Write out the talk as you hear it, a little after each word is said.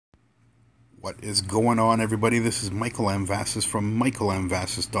What is going on, everybody? This is Michael M. Vassis from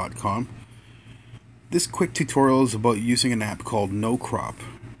michaelmvassis.com. This quick tutorial is about using an app called NoCrop.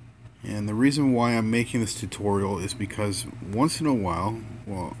 And the reason why I'm making this tutorial is because once in a while,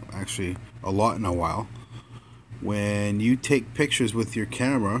 well, actually a lot in a while, when you take pictures with your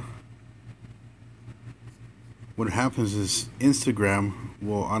camera, what happens is Instagram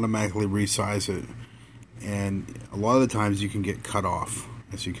will automatically resize it. And a lot of the times you can get cut off,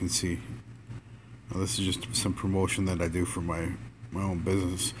 as you can see. Now, this is just some promotion that I do for my own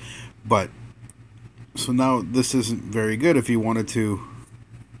business. But so now this isn't very good if you wanted to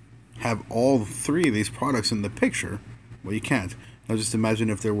have all three of these products in the picture. Well, you can't. Now just imagine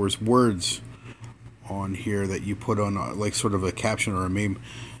if there was words on here that you put on like sort of a caption or a meme,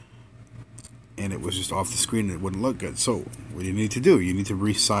 and it was just off the screen and it wouldn't look good. So what you need to do, you need to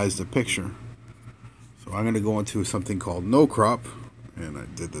resize the picture. So I'm going to go into something called NoCrop, and I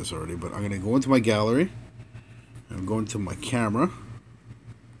did this already, but I'm going to go into my gallery, and I'm going to my camera.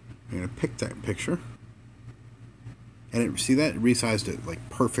 I'm going to pick that picture, and see that? It resized it like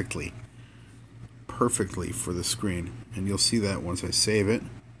perfectly for the screen, and you'll see that once I save it.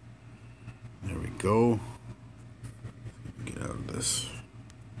 There we go. Get out of this.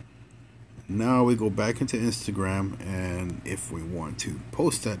 Now we go back into Instagram, and if we want to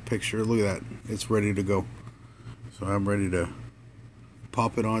post that picture, look at that, it's ready to go. So I'm ready to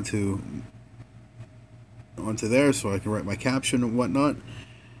pop it onto there so I can write my caption and whatnot,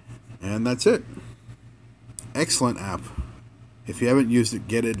 and that's it. Excellent app. If you haven't used it,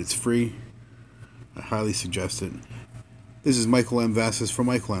 get it. It's free. I highly suggest it. This is Michael M. Vassis from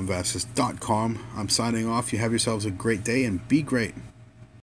michaelmvassis.com. I'm signing off. You have yourselves a great day and be great.